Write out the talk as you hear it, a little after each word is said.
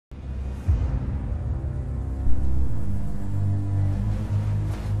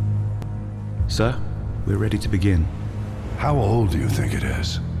Sir, we're ready to begin. How old do you think it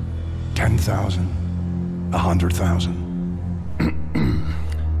is? 10,000? 100,000?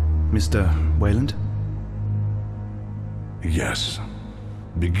 Mr. Wayland? Yes.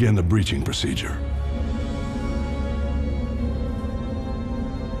 Begin the breaching procedure.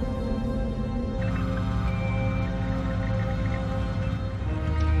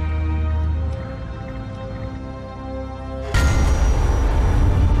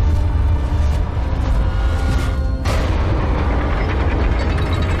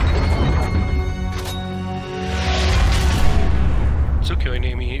 Cuki, hogy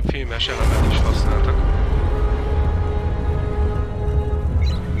némi filmes elemet is használtak.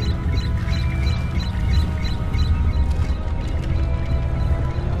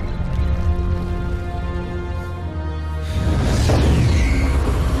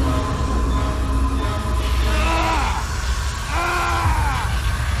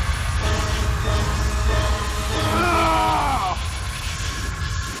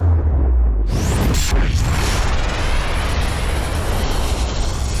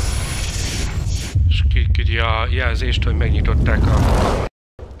 A jelzést, hogy megnyitották a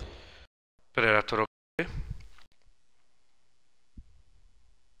predatorok.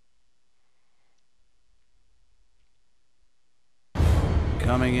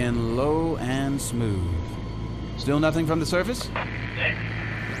 Coming in low and smooth. Still nothing from the surface?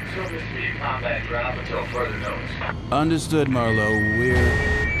 Surface speed combat ground until further notice. Understood, Marlowe. We're...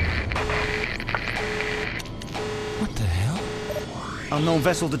 What the hell? Unknown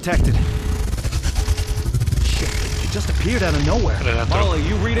vessel detected. Just appeared out of nowhere. Marley,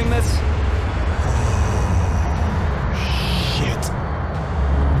 you reading this? Shit.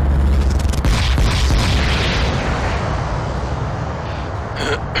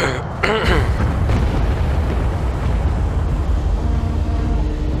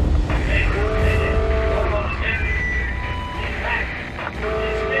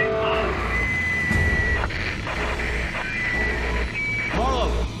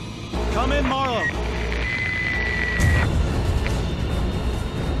 Marlowe! Come in, Marlowe!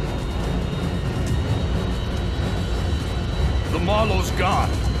 Marlowe's gone.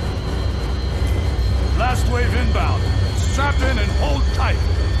 Last wave inbound. Strap in and hold tight.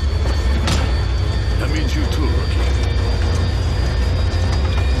 That means you too, Rookie.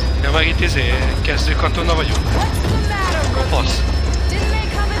 Ja, meg itt kezdő katona vagyunk. Kopasz.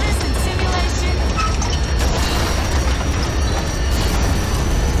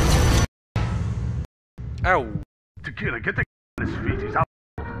 Ow. Tequila, get the on his feet. He's out.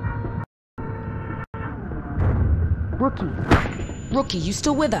 Rookie, you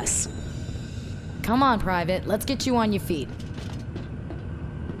still with us? Come on, Private. Let's get you on your feet.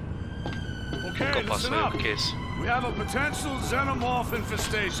 Okay, listen up. We have a potential xenomorph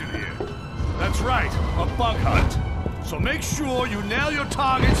infestation here. That's right, a bug hunt. So make sure you nail your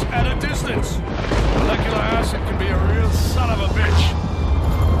targets at a distance. Molecular acid can be a real son of a bitch.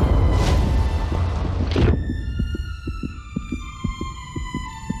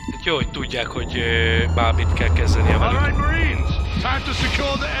 Jó, hogy tudják, hogy bármit kell kezdeni a velük. All right, Marines, time to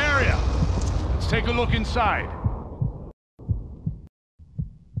secure the area. Let's take a look inside.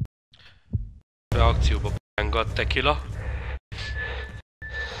 Reakcióba pángat Tequila.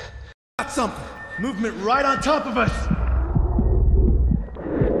 Got something. Movement right on top of us.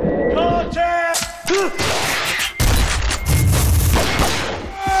 Contact!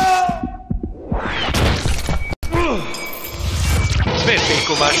 Miért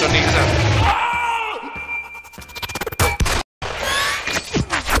fénykomáson nézem?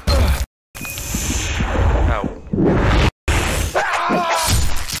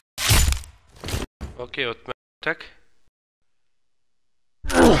 Oké, ott mentek.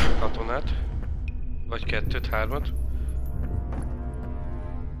 Katonát. Vagy kettőt, hármat.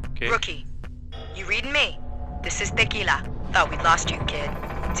 Okay. Rookie, you reading me? This is Tequila. Thought we'd lost you, kid.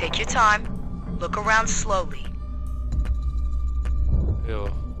 Take your time. Look around slowly. Jó.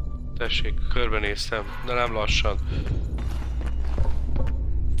 Tessék, körbenéztem, de nem lassan.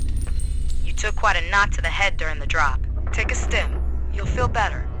 You took quite a knock to the head during the drop. Take a stim. You'll feel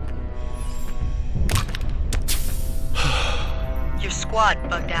better. Your squad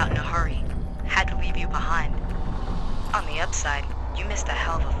bugged out in a hurry. Had to leave you behind. On the upside, you missed a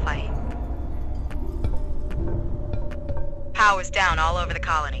hell of a fight. Power's down all over the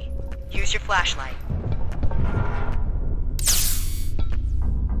colony. Use your flashlight.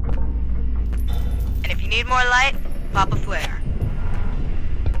 And if you need more light, pop a flare.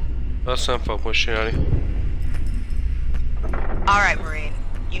 Azt nem fog most csinálni. Alright, Marine.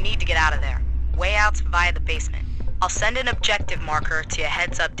 You need to get out of there. Way out's via the basement. I'll send an objective marker to your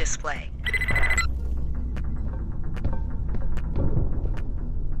heads-up display.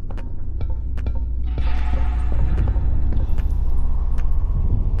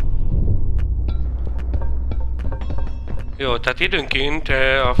 Jó, tehát időnként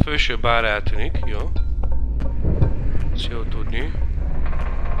a felső bár eltűnik, jó. Ez jó tudni.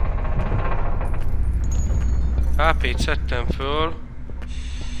 HP-t szedtem föl.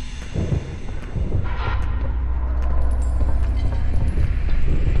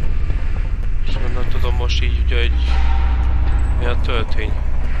 És onnan tudom most így, ugye, hogy mi a töltény.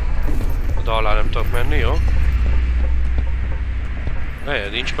 Oda alá nem tudok menni, jó?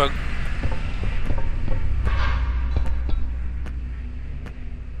 Nincs meg.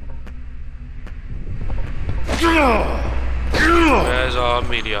 Ez a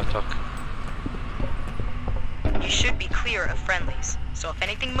melee attack. You should be clear of friendlies, so if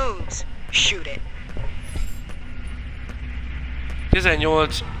anything moves, shoot it.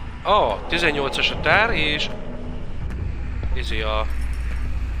 18... Oh, 18-as a tár, és... Izé a...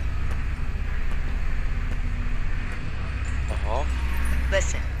 Aha.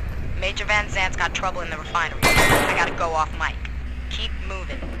 Listen, Major Van Zant's got trouble in the refinery. I gotta go off mic. Keep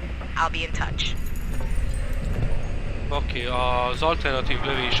moving. I'll be in touch. Oké, az alternatív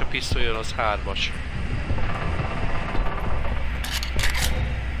lövés a pisztolyon az 3-as.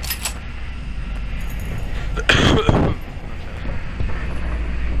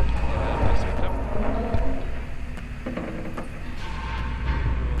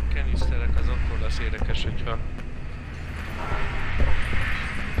 A keniszterek az akkor lesz érdekes, hogyha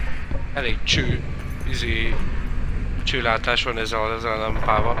elég csőlátás van ezzel a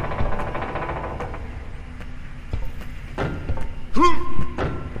lámpával.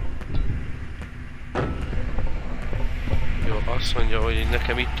 Jó, azt mondja, hogy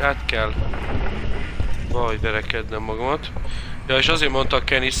nekem itt át kell valahogy verekednem magamat. Ja, és azért mondta a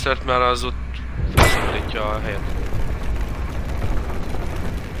kenisztert, mert az ott felszabadítja a helyet.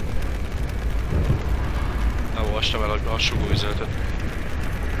 Nem olvastam el a sugó üzenetet.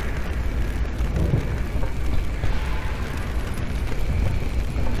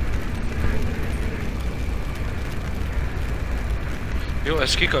 Jó,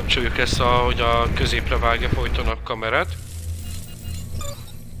 ezt kikapcsoljuk, ezt hogy a középre vágja folyton a kamerát.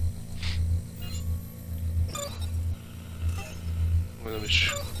 Nem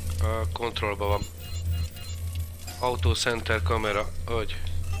is a kontrollban van. Auto center kamera, hogy.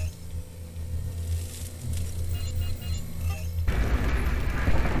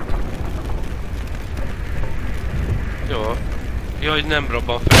 Jó. Jó, hogy nem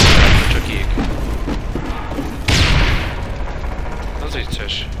robban fel, csak ég. Az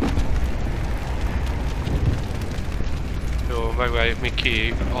vicces. Jó, megvárjuk, míg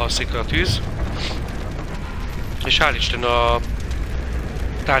ki alszik a tűz. És hál' Isten a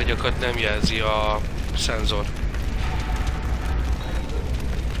tárgyakat nem jelzi a szenzor.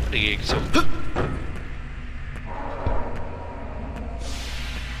 Elég égző.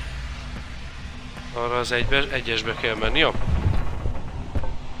 Arra az egyesbe kell menni, jó?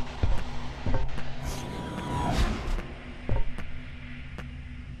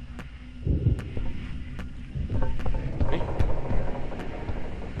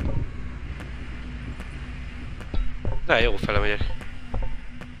 De jó fele megyek.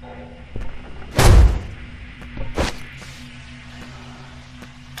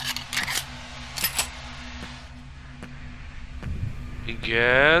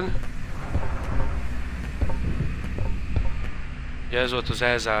 Igen. Ja, ez volt az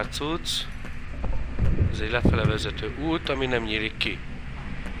elzárt cucc. Ez egy lefele vezető út, ami nem nyílik ki.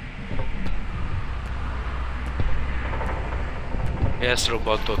 Ezt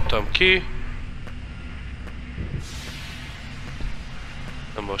robbantottam ki.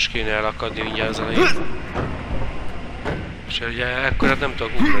 Na most kéne elakadni mindjárt az elején. És ugye ekkorát nem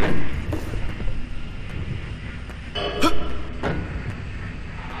tudok ugrani.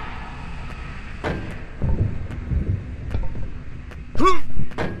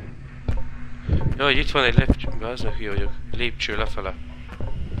 Jaj, itt van egy lépcső, az neki vagyok. Lépcső lefele.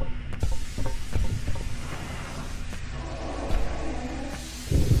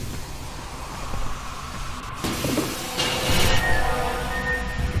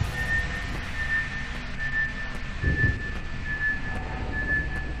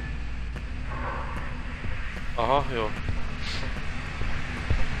 Aha, jó.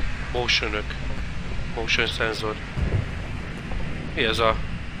 Motion-ök. Motion szenzor. Mi ez a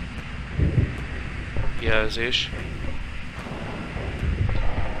jelzés?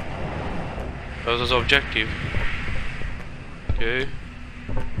 Az az objektív. Oké.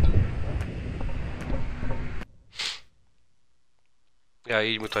 Ja,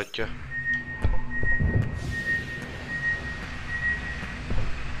 így mutatja.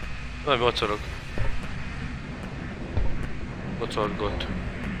 Nagy mocorog. Mocorgott.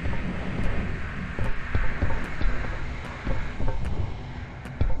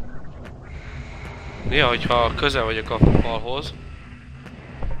 Néha, hogyha közel vagyok a falhoz,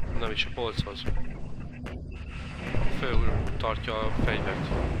 nem is a polchoz, föl tartja a fegyvert.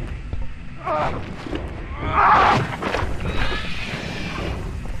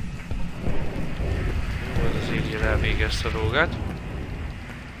 Majd az alien elvégezte a dolgát.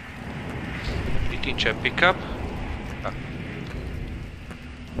 Itt nincsen pickup.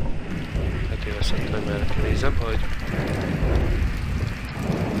 Hát érezhettem, hogy merre nézem, hogy...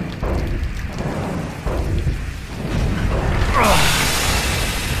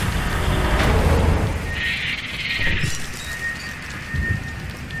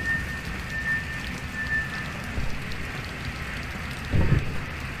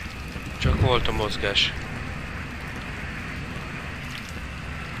 Csak volt a mozgás.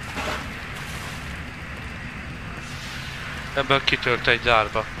 Ebből kitört egy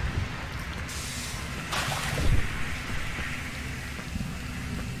dárba.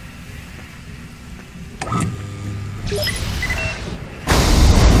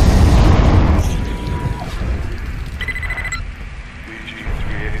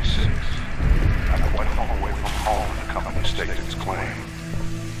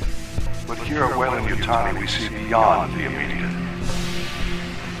 We see beyond the immediate,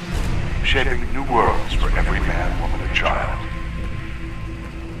 shaping new worlds for every man, woman, and child.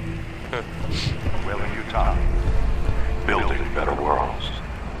 Well-in-Utah, building better worlds.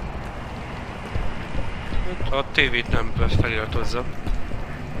 A tévét nem feliratozza.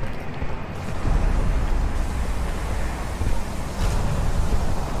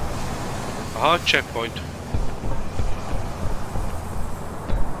 Aha, checkpoint.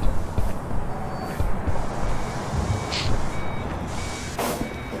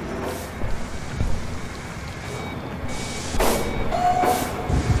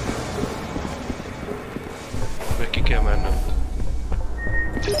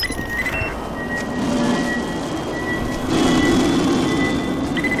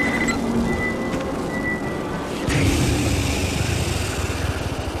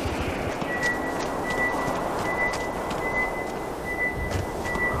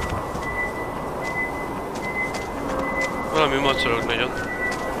 Valami mocorog nagyon.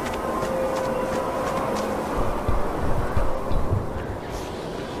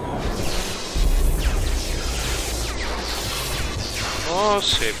 Ó,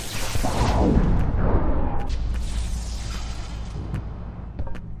 szép.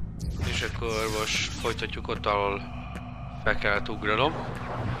 És akkor most folytatjuk ott, ahol fel kellett ugranom.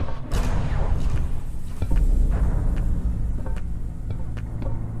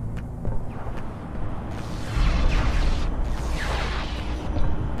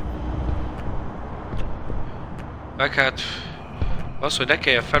 Meg hát az, hogy ne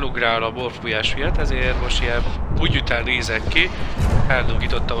kelljen felugrálni a borfújás miatt, ezért most ilyen úgy után nézek ki,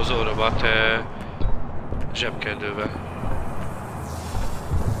 eldugítottam az orromat zsebkendővel.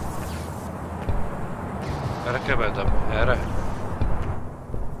 Erre kell mennem? Erre?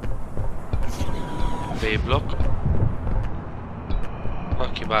 B-block.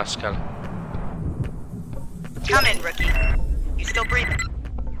 Aki mászkál. Come in, rookie. You still breathing?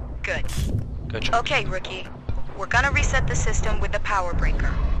 Good. Gotcha. Okay, rookie. We're gonna reset the system with the power breaker.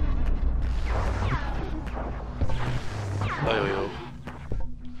 Nagyon jó.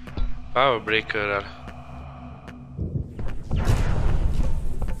 Power breakerrel.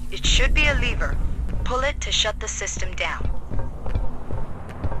 It should be a lever. Pull it to shut the system down.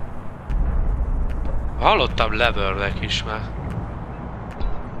 Hallottam levernek is már.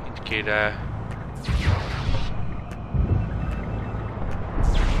 Itt kéne...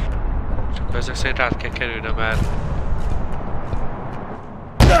 Csak ezek szerint át kell kerülnem, mert...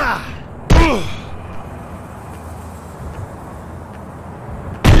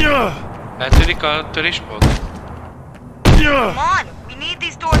 Eltűnik a töréspont? Come on! We need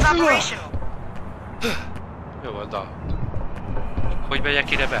these doors operational. Jó van, da. Hogy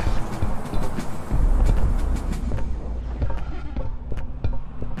megyek ide be?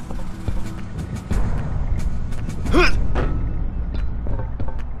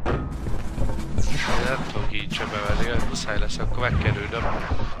 Nem tudok így sem bevenni, muszáj lesz, akkor megkerülnöm.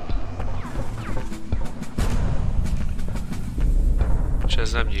 És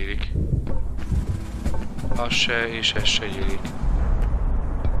ez nem nyílik. Az se, és ez se nyílik.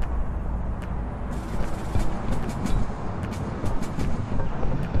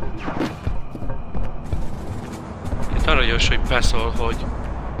 Itt aranyos, hogy beszól, hogy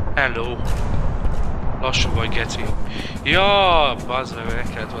hello. Lassú vagy, geci. Ja, bazd meg, meg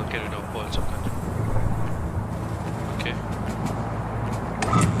kellett volna kerülni a polcokat. Oké.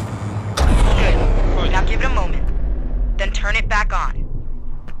 Good. Now give it a moment. Then turn it back on.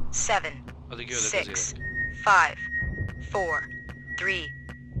 Addig jön 6, az élet. 5, 4, 3,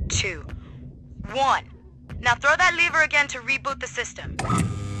 2, 1. Now throw that lever again to reboot the system.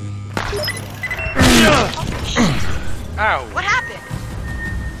 Ow! What happened?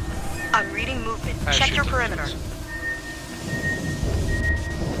 I'm reading movement. Check your perimeter.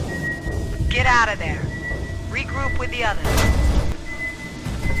 Get out of there. Regroup with the others.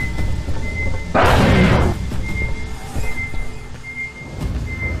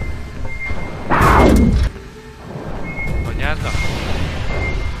 Anyádnak?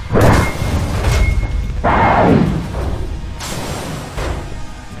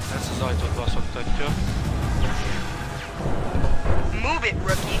 Ez az ajtót baszoktatja. Move it,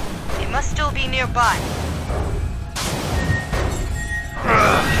 rookie. It must still be nearby.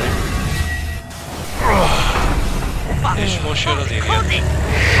 És most jön az alien.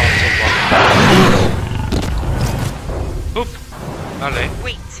 Hopp! Allé.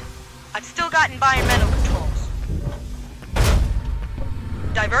 Wait. I've still got environmental controls.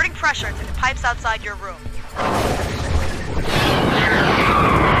 Diverting pressure to the pipes outside your room.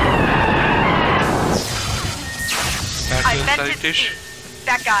 I vented C.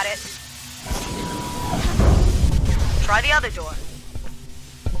 That got it. Try the other door.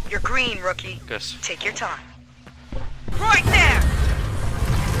 You're green, rookie. Kösz. Take your time. Right there!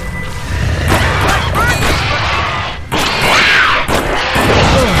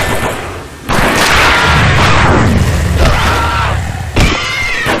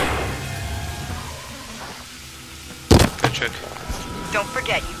 Köcsög. Don't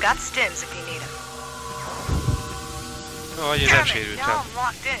forget, you've got stims if you need them. Ahogy én nem sérültem. Now I'm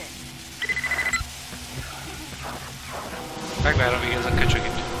locked in. Megvárom, míg ez a köcsög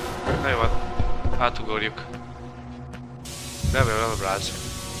itt. Na jó van. Átugorjuk. Nem a bráz.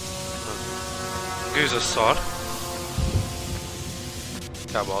 Gőz a szar.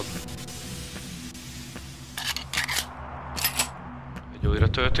 Kábad. Egy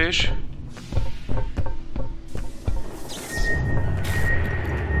újratöltés.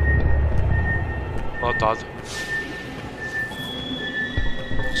 Adad.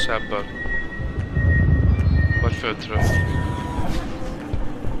 Szebből. Vagy földről.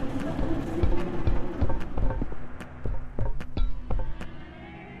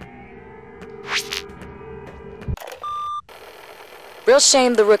 Real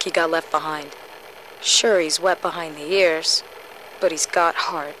shame the rookie got left behind. Sure, he's wet behind the ears, but he's got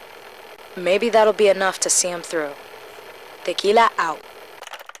heart. Maybe that'll be enough to see him through. Tequila out.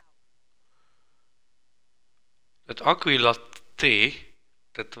 Tehát Aquila T,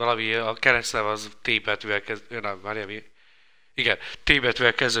 tehát valami a keresztneve az T betűvel kezdődik, nem, várjál mi? Igen, T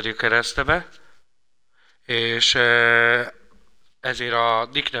betűvel kezdődik a keresztneve, és ezért a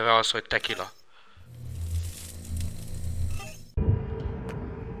nick neve az, hogy Tequila.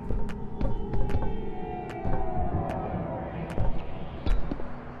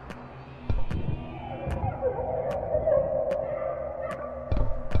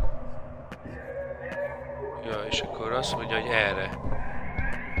 Ja, és akkor azt mondja, hogy erre.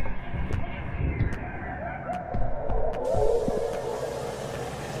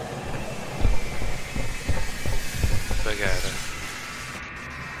 Meg erre.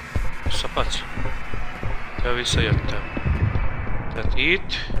 Szapadsz? Ja, visszajöttem. Tehát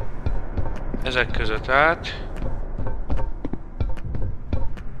itt, ezek között át,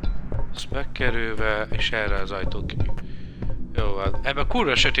 ezt megkerülve, és erre az ajtó ki. Jó van. Ebben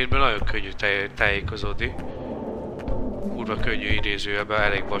kurva sötétben nagyon könnyű tájékozódni. Kurva könnyű idézőjelben,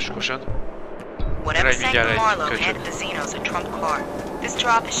 elég vaskosan. Whatever sank the Marlow handed the Xenos a trump card. This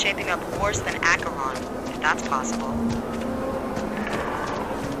drop is shaping up worse than Acheron, if that's possible.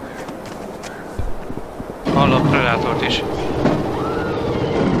 Hallom Predátort is.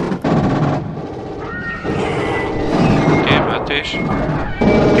 Kémmentés.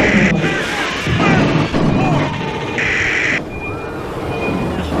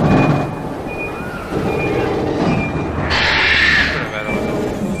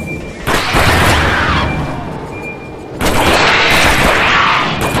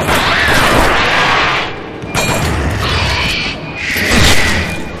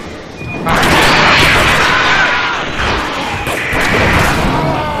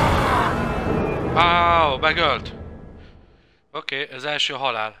 Megölt! Oké, ez első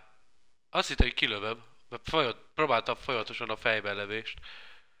halál. Azt hittem, hogy kilövöm, mert próbáltam folyamatosan a fejben levést.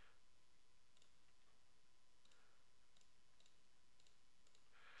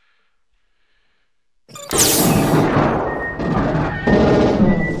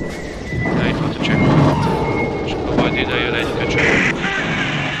 Na, itt volt a checkpoint. És akkor majd ide jön egy köcsög.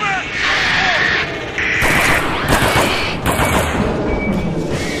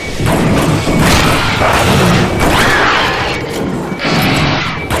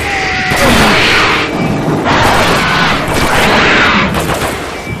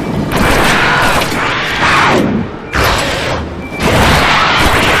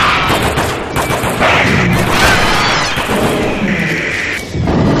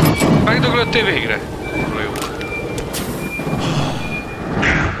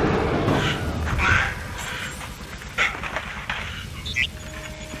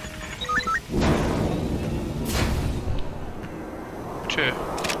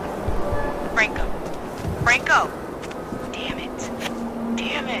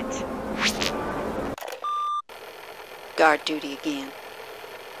 guard duty again.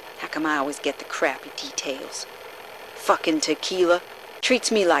 How come I always get the crappy details? Fucking Tequila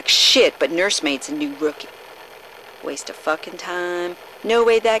treats me like shit, but nursemaid's a new rookie. Waste of fucking time. No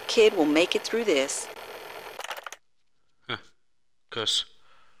way that kid will make it through this. Kösz.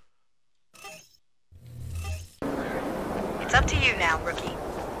 It's up to you now, rookie.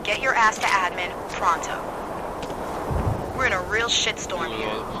 Get your ass to admin pronto. We're in a real shitstorm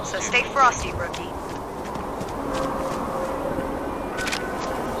here, so stay frosty, rookie.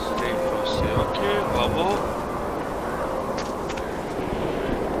 Stay frosty, okay, bravo.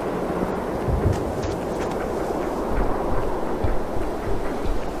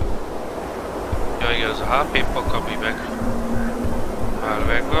 Ja, igen, az a HP-pa kapj meg. Már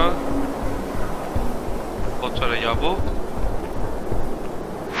megvan. Ott van egy abó.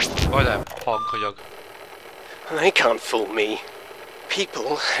 Vagy nem, pankanyag. They can't fool me.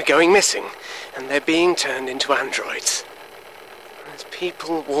 People are going missing, and they're being turned into androids. There's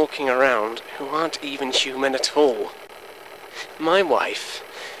people walking around who aren't even human at all. My wife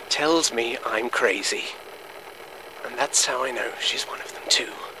tells me I'm crazy, and that's how I know she's one of them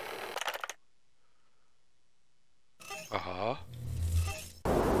too. Aha.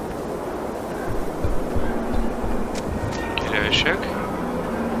 Királyság.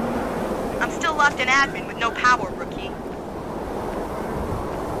 I'm still locked in admin with no power, rookie.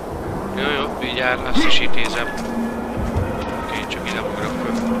 Jó, mindjárt azt is intézem. Oké, csak ide ugrok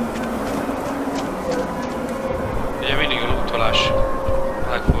föl. Ugye mindig a lootolás a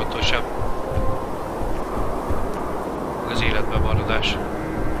legfontosabb. Az életben maradás.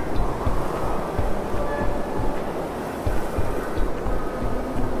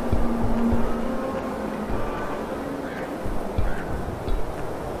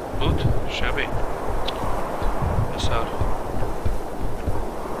 Loot? Semmi? Szar.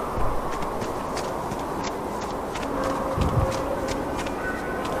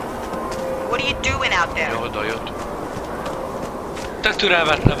 What are you doing out there? Jó, oda jött. Te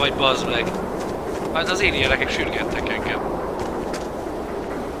türelmetlen vagy, bazd meg! Hát az én ilyenekek sürgettek engem.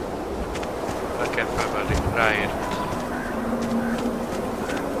 Le kell felvenni, ráér.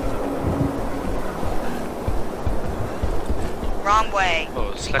 Wrong way. Oh,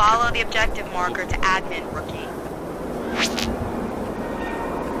 Follow the objective marker to admin, rookie.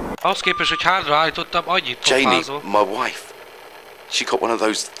 Ahhoz képest, hogy hátra állítottam, annyit pofázol. Jamie, my wife. She got one of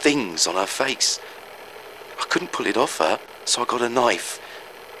those things on her face. I couldn't pull it off her, so I got a knife.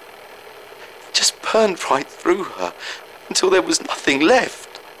 It just burned right through her until there was nothing left.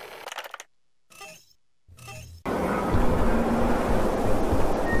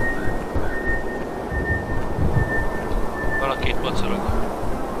 Valakit mocorog.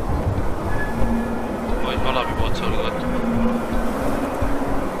 Vagy valami mocorgott.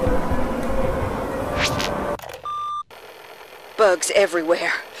 Bugs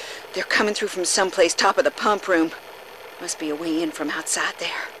everywhere. They're coming through from someplace top of the pump room. Must be a way in from outside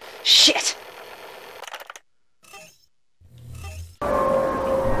there. Shit!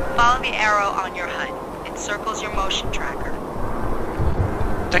 Follow the arrow on your HUD. It circles your motion tracker.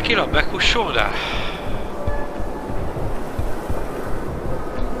 Tequila, meghussol rá?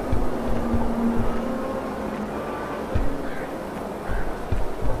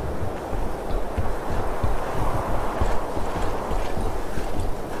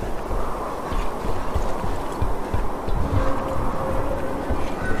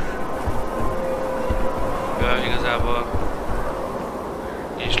 Igazából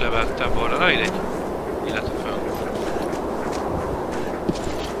is levettem volna, na mindegy, illetve fel.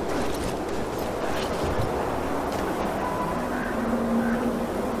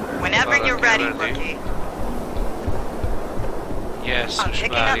 Whenever you're ready, rookie. Yes, I'm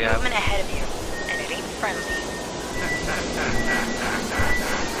picking up movement ahead of you, and it ain't friendly.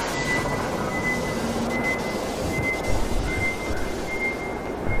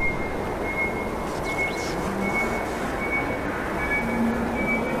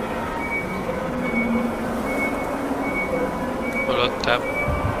 Hallottam.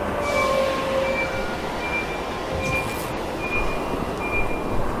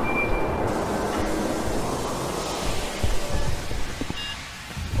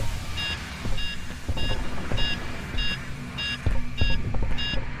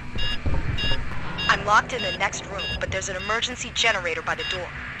 I'm locked in the next room, but there's an emergency generator by the door.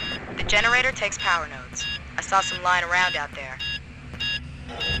 The generator takes power nodes. I saw some lying around out there.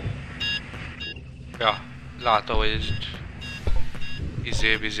 Ja, látom, hogy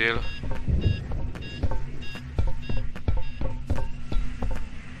izél.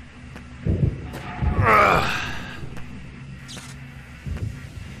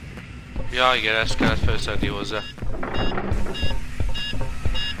 Ja, igen, ezt kellett felszedni hozzá.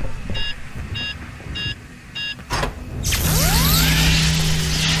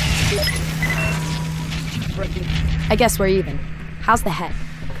 I guess we're even. How's the head?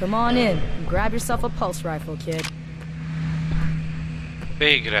 Come on in and grab yourself a pulse rifle, kid.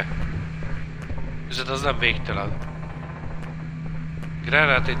 Végre. Viszont az nem végtelen.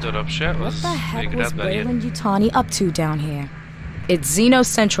 Granát egy darab se, az What the heck még was rendben jön. Weyland-Yutani up to down here? It's Xeno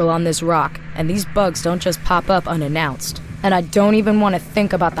Central on this rock, and these bugs don't just pop up unannounced. And I don't even want to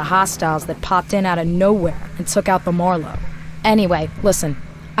think about the hostiles that popped in out of nowhere and took out the Marlow. Anyway, listen.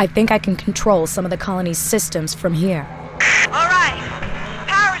 I think I can control some of the colony's systems from here. All right.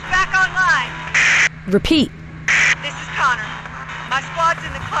 Power's back online. Repeat. This is Connor. My squad's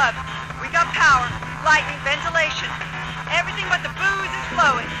in the club. We got power, lightning, ventilation. Everything but the booze is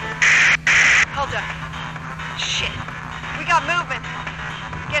flowing. Hold up. Shit. We got movement.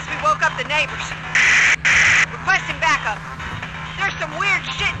 Guess we woke up the neighbors. Requesting backup. There's some weird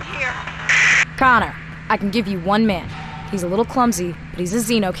shit in here. Connor, I can give you one man. He's a little clumsy, but he's a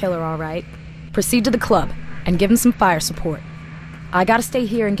Xeno killer, all right. Proceed to the club and give him some fire support. I gotta stay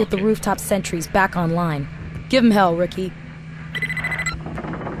here and get the rooftop sentries back online. Give him hell, rookie.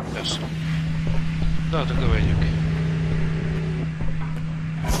 Persze. Na, akkor menjünk.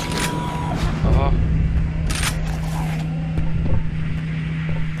 Aha.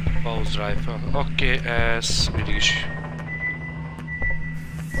 Pulse rifle. Oké, ez mindig is.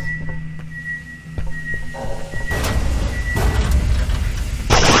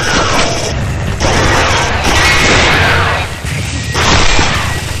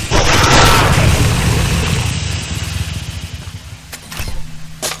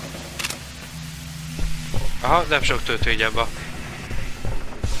 Aha, nem sok töltényem van.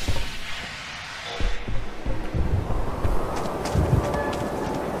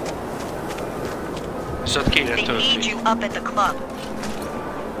 Viszont kéne tölteni.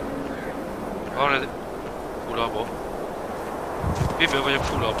 Arra... Full abo. Miből vagyok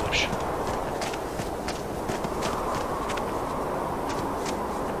full abos?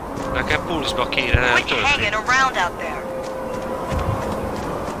 Nekem pulszba kéne tölteni.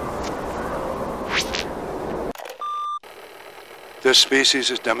 This species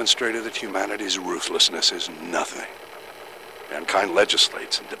has demonstrated that humanity's ruthlessness is nothing. Mankind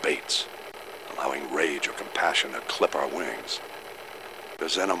legislates and debates, allowing rage or compassion to clip our wings. The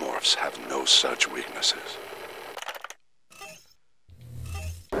Xenomorphs have no such weaknesses.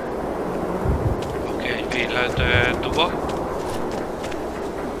 Oké, egy pillanat duba.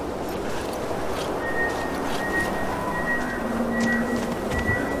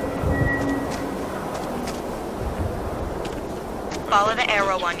 Follow the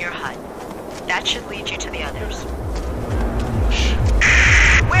arrow on your HUD. That should lead you to the others.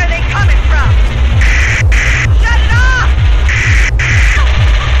 Where are they coming from? Shut it off!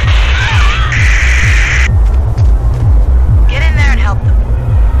 Get in there and help them.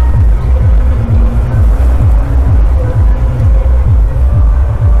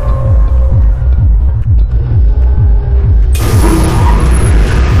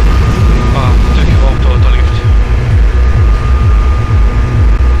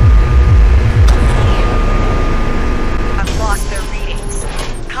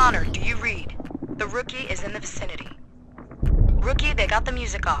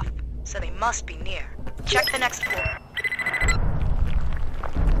 Off, so they must be near. Check the next floor.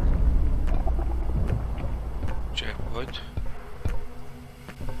 Check what?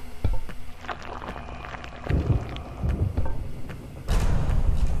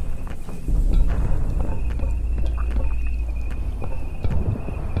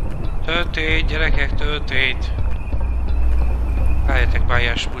 Töltény, gyerekek, töltényt! Álljatok már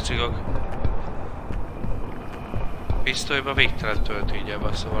ilyen spucigok! Pisztolyban végtelen tölténye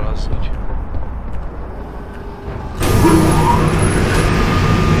van, szóval az, hogy...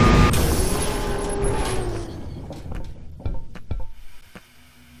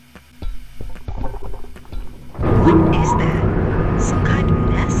 What is that? Some kind of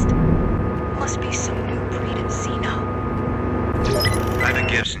nest? Must be some new breed of Xeno. Private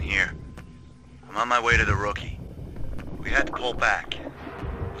Gibson here. I'm on my way to the rookie. We had to pull back.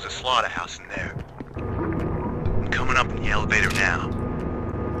 There's a slaughterhouse in there. Coming up in the elevator now.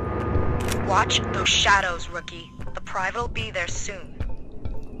 Watch those shadows, rookie. The private will be there soon.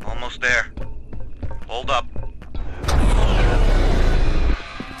 Almost there. Hold up.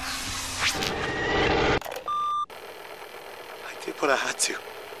 I did what I had to.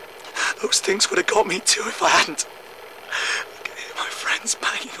 Those things would have got me too if I hadn't. I could hear my friends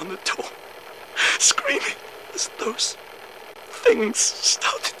banging on the door, screaming as those things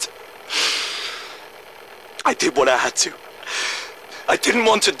started to I did what I had to. I didn't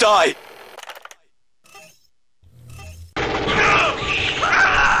want to die.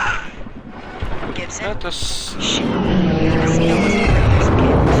 Gibson? Hát az... Shit. Casino must be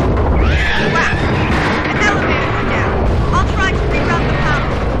wow. The elevators are down. I'll try to reroute the power.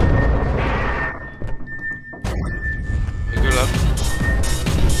 Végül a...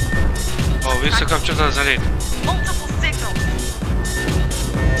 visszakapcsoltad az elét. Multiple signals.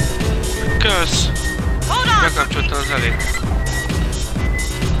 Kösz! Bekapcsoltad az elét.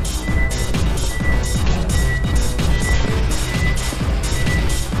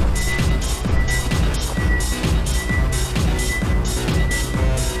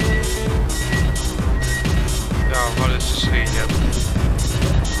 Ja, van ez is régen.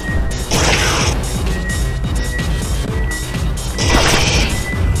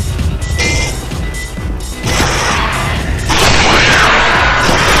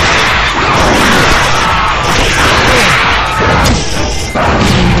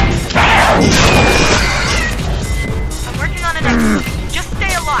 I'm working on an exit. Just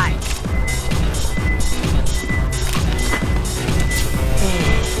stay alive.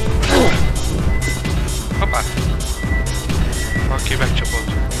 Hoppá! Aki megcsapott.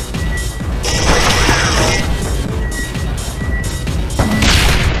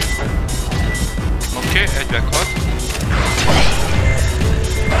 Oké, egy meghalt.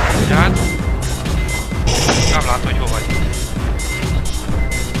 Ugyan. Nem látom, hogy hol vagy.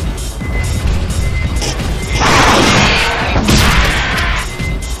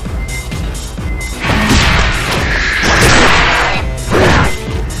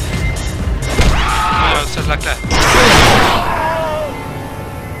 Nagyon szedlek le.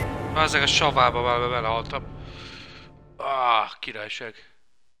 Ezek a savába valami belehaltam. Királyság.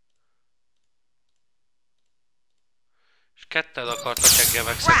 És ketten akartak engem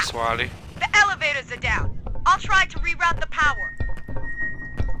megszexuálni. The elevators are down. I'll try to reroute the power.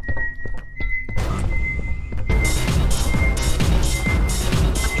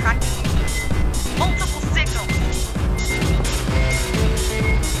 I'm tracking you. Multiple signals.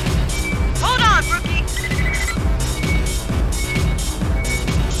 Hold on, rookie.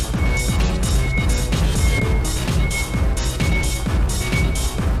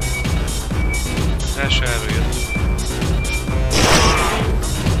 első előjött.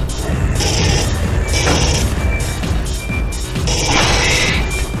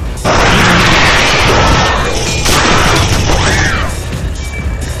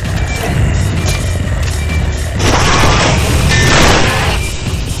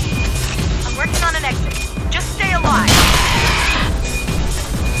 I'm working on an exit. Just stay alive.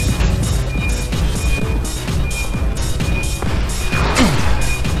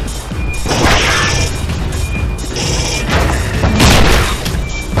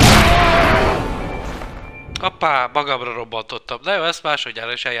 Hoppá, magamra robbantottam. De jó, ezt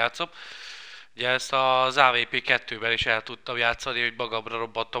másodjára is eljátszom. Ugye ezt az AVP 2-ben is el tudtam játszani, hogy magamra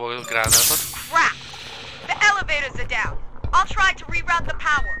robbantam a gránátot. Crap! The elevators are down. I'll try to reroute the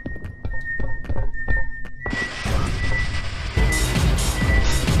power.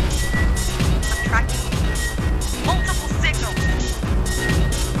 I'm tracking you. Multiple signals.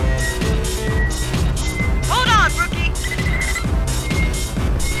 Hold on, rookie!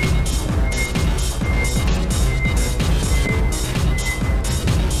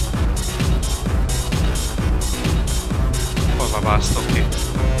 Hol másztok ki?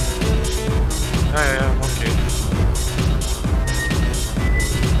 Ja, oké.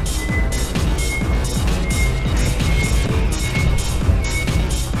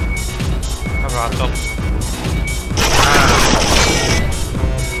 Nem látom.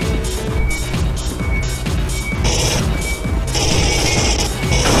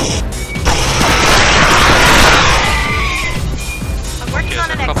 I'm working on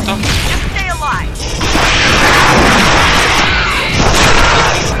an exit. Just stay alive.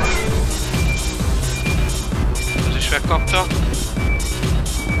 Ez is megkapta.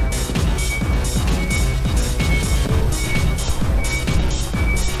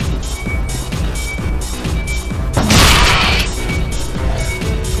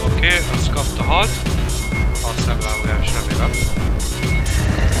 Oké, azt kapta 6. Azt nem látom, is remélem.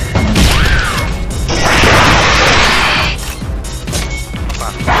 Hoppá.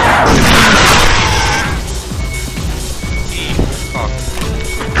 Így, 6.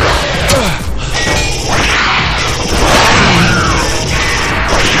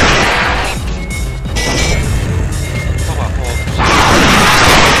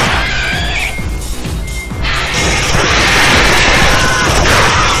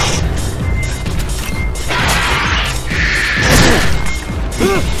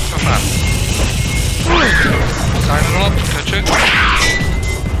 Szálljon alap, köcsög.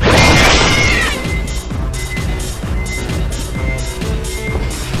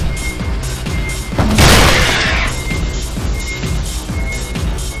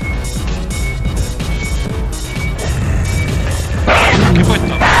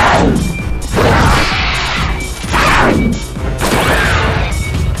 Kifogytam.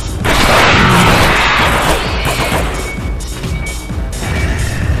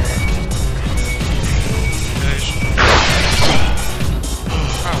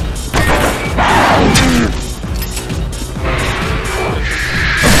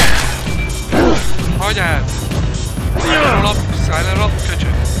 Hagyjál! Szálljon alap,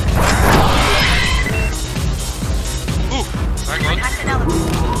 köcsög. Megvan.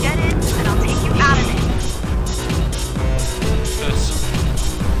 Össz.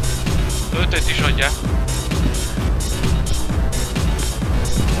 Ötöt is adjál.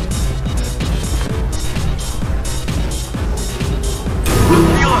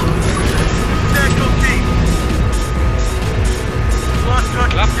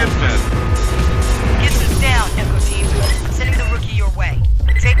 Get this down, Echo Team. I'm sending the rookie your way.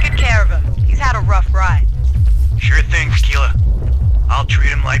 Take good care of him. He's had a rough ride. Sure thing, Tequila. I'll treat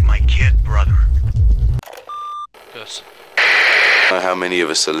him like my kid brother. Yes. I don't know how many of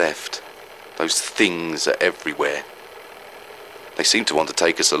us are left. Those things are everywhere. They seem to want to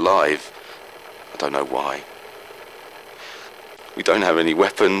take us alive. I don't know why. We don't have any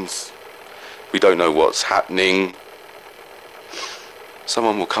weapons. We don't know what's happening.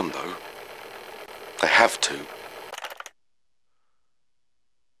 Someone will come though. They have to.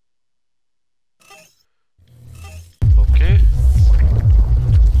 Oké.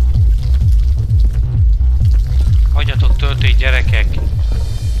 Hagyjatok történt, gyerekek!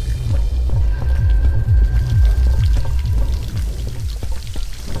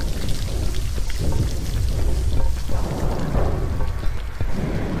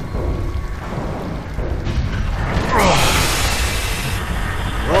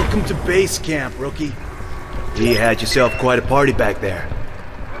 Welcome to base camp, rookie. You had yourself quite a party back there.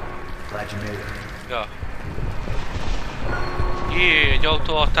 Glad you made it. Ja. Jé, egy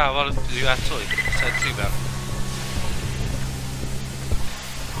automatával játszol itt, sentryvel.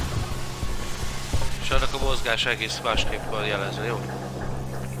 És annak a mozgás egész másképp van jelezve, jó?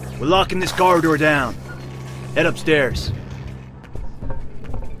 We're locking this corridor down. Head upstairs.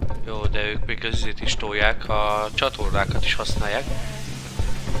 Jó, de ők még az izét is tolják, a csatornákat is használják.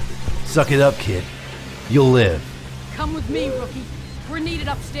 Suck it up, kid. You'll live. Come with me, rookie. We're needed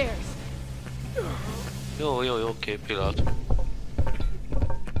upstairs. Jó, oké, pillanat.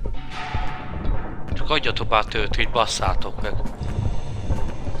 Csak adjatok már történt, basszátok meg.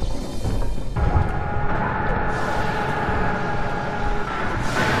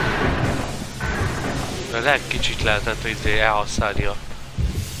 Lehet kicsit lehetett elhasználni a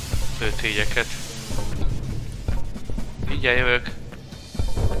történyeket. Mindjárt jövök.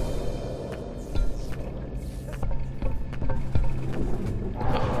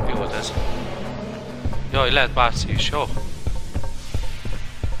 Mi volt ez? Jaj, lehet mászni is, jó?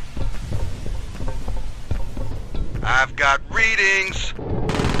 I've got readings.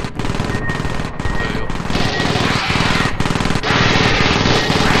 Jó.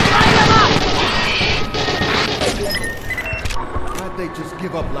 Why'd they just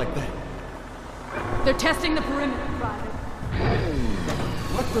give up like that? They're testing the perimeter, Private.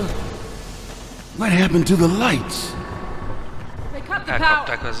 What the? What happened to the lights? They cut the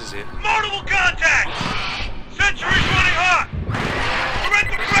Elkapták az izét. Multiple contacts! Sentry's running hot! We're at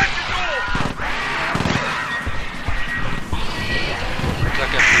the pressure door! Le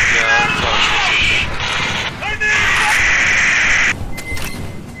kell futni az alsócsőt.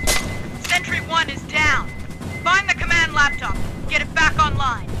 Sentry 1 is down. Find the command laptop. Get it back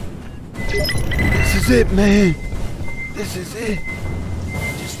online. This is it, man. This is it.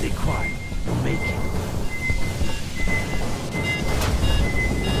 Just stay quiet. We'll make it.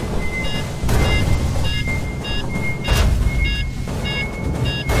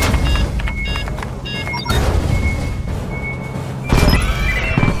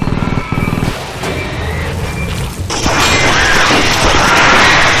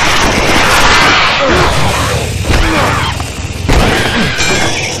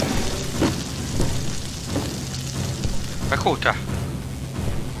 Meghúltál?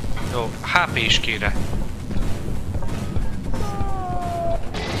 Jó, HP is kéne.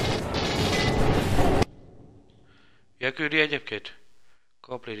 Elküldi egyébként?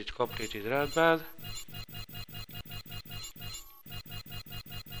 Completed, rendben.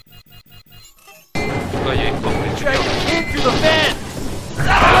 Fogadja egy completed. Into the vent!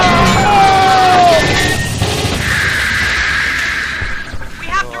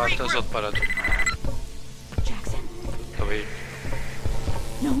 marad. Jackson. Tovább.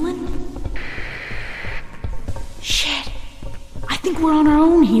 Nolan? Shit. I think we're on our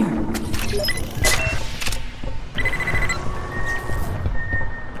own here.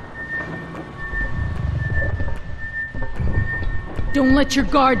 Don't let your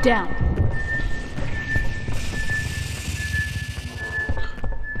guard down.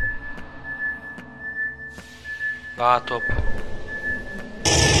 Látom.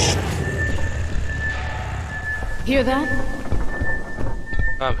 Hear that?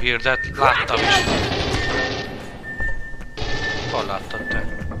 Nem hirdet, láttam is. Hol láttad te?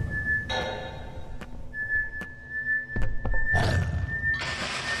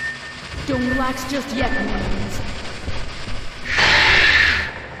 Don't relax just yet, Marines.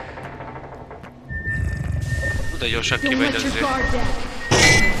 De gyorsan Don't kimegy let your azért. guard down.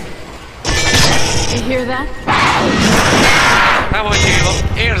 You hear that? Nem hogy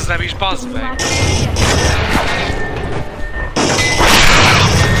hívom, érzem is, bazd meg!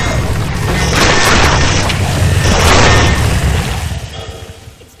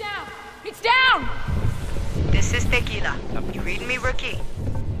 It's down! It's down! This is Tequila. You reading me, rookie?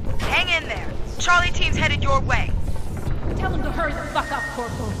 Hang in there. Charlie team's headed your way. Tell him to hurry the fuck up,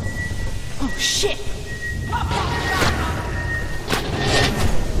 Corporal. Oh, shit!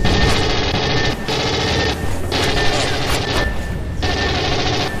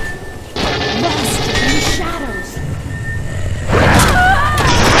 Lost in the shadows.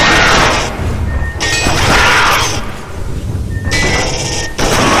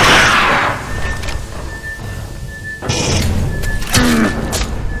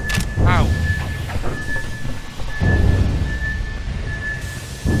 Ow.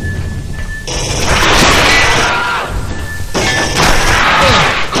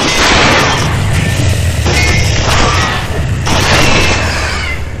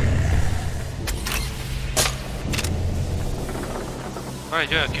 Van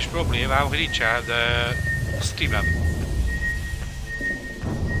egy olyan kis problémám, hogy nincsen Steam-em.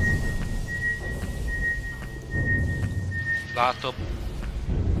 Látom,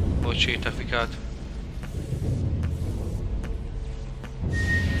 hogy sétafikált.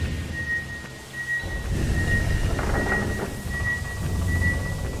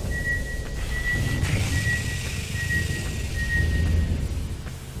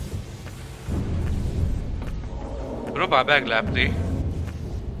 Próbál meglepni.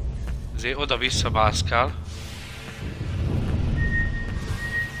 Ezért oda-vissza mászkál.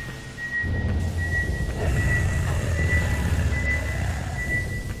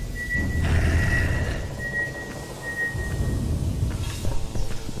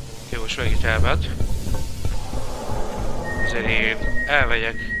 Jó, most megint elment. Ezért én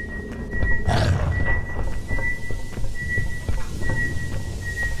elmegyek.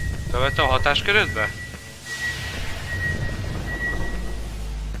 Bevette a hatáskörödbe?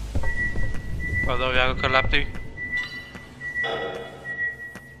 Oda meg akar lepni.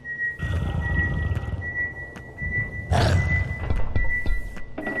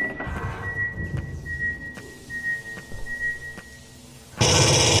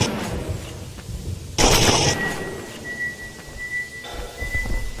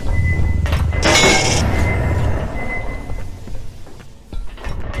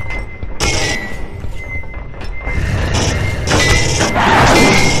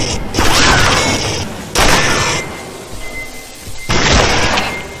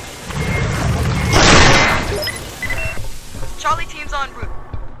 Charlie team's en route.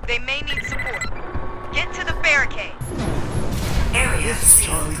 They may need support. Get to the barricade. This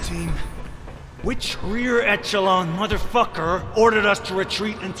Charlie team. Which rear echelon motherfucker ordered us to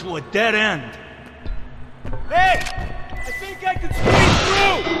retreat into a dead end? Hey! I think I can squeeze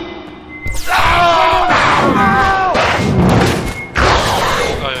through!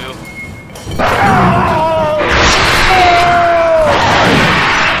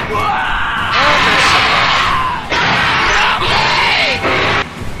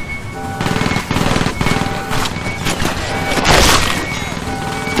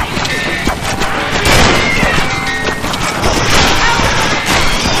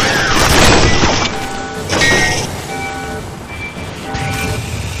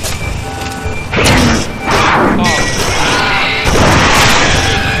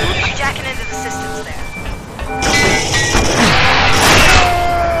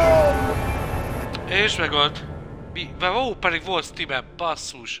 És megold. Ó, pedig volt Steam-en,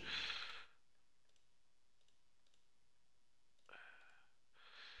 basszus.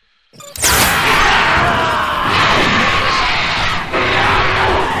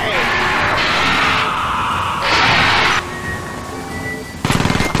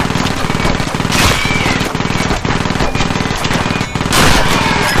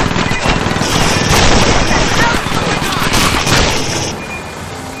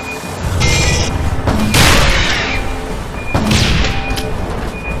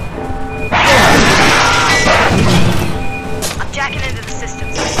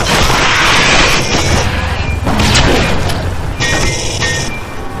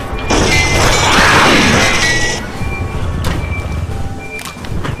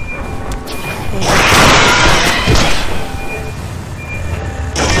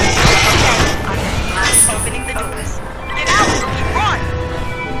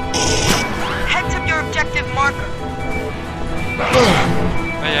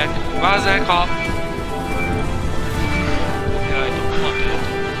 Vázzák a...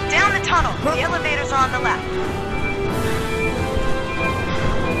 Down the tunnel. The elevators are on the left.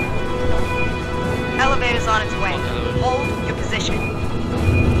 Elevator's on its way. Hold your position.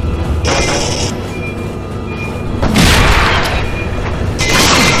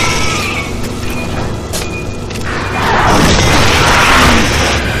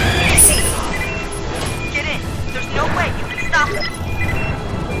 Get in. There's no way you can stop them.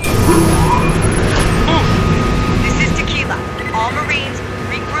 This is Tequila. All Marines,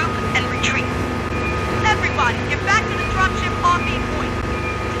 regroup and retreat. Everybody, get back to the dropship on me point.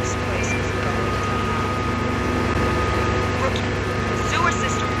 This place is going to hell. Rookie, the sewer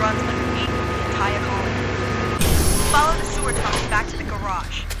system runs underneath the entire colony. Follow the sewer tunnel back to the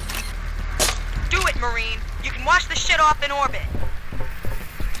garage. Do it, Marine. You can wash the shit off in orbit.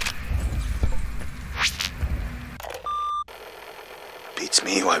 Beats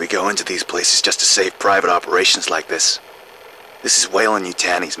me why we go into these places just to save private operations like this. This is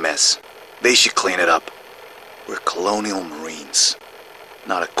Weyland-Yutani's mess. They should clean it up. We're colonial Marines,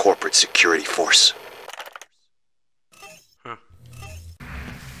 not a corporate security force.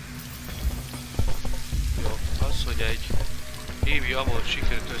 Jó, az, hogy egy évi avót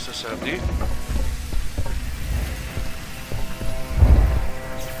sikerült összeszedni.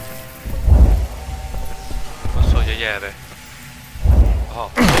 Az, hogy egy erre.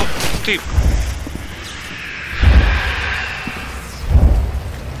 Aha, tip!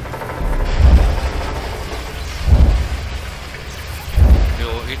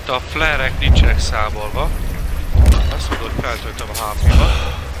 Jó, itt a flare-ek nincsenek számolva. Azt mondom, hogy feltöltöm a HP-ba.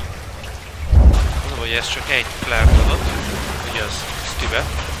 Mondom, hogy ez csak egy flare adott. Ugye az Steve.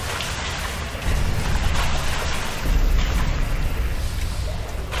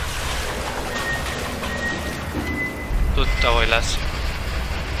 Tudta, hogy lesz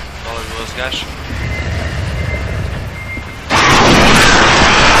valami mozgás.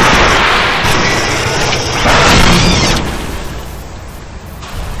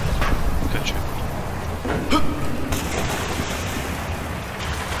 Köcsög.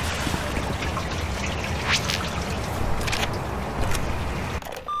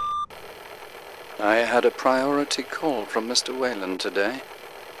 I had a priority call from Mr. Weyland today.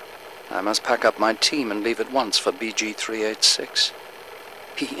 I must pack up my team and leave at once for BG-386.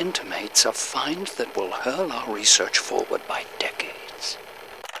 He intimates a find that will hurl our research forward by decades.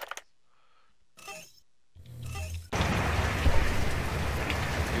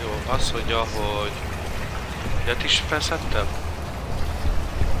 Jó, azt mondja, hogy... Ilyet is felszedtem?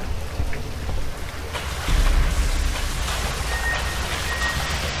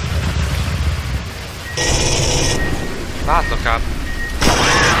 Látlak ám!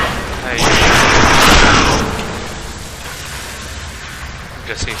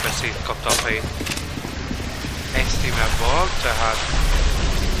 De szépen szétkapta a fejét. Egy steamer van, tehát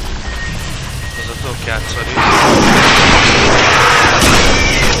azzal tudok játszani.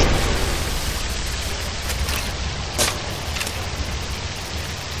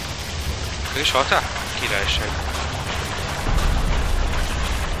 És haltál? Királyság.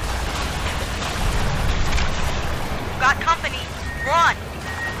 Got company. Run.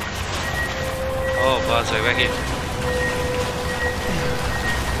 Oh, bazzeg, megint.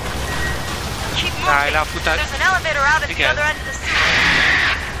 Keep moving. There's an elevator out at the other end of the sewer.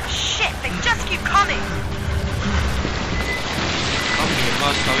 Shit, they just keep coming.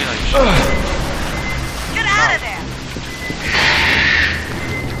 Get out of there.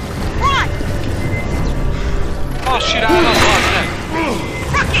 Run. Azt csinálom, bazzeg.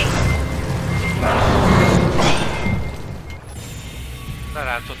 Rookie.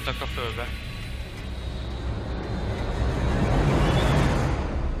 Lerántottak a földbe.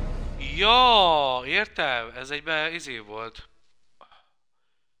 Ja, értem, ez egyben izé volt.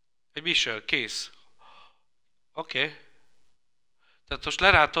 Egy mission, kész. Oké. Tehát most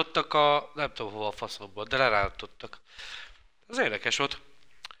lerántottak a... nem tudom hova a faszomban, de lerántottak. Ez érdekes volt.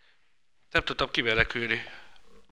 Nem tudtam kimenekülni.